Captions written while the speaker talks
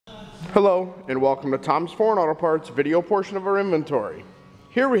Hello and welcome to Tom's Foreign Auto Parts video portion of our inventory.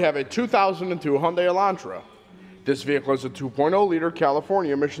 Here we have a 2002 Hyundai Elantra. This vehicle has a 2.0 liter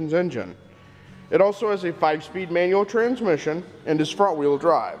California emissions engine. It also has a 5-speed manual transmission and is front wheel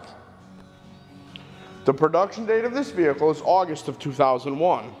drive. The production date of this vehicle is August of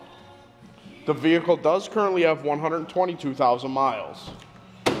 2001. The vehicle does currently have 122,000 miles.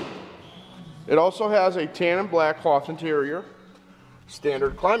 It also has a tan and black cloth interior,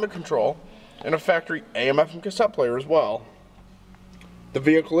 standard climate control, and a factory AM/FM cassette player as well. The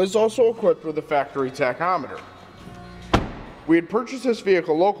vehicle is also equipped with a factory tachometer. We had purchased this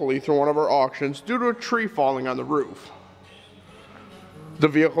vehicle locally through one of our auctions due to a tree falling on the roof. The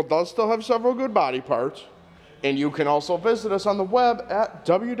vehicle does still have several good body parts, and you can also visit us on the web at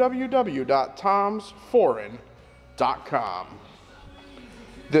www.tomsforeign.com.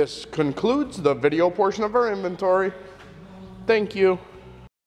 This concludes the video portion of our inventory. Thank you.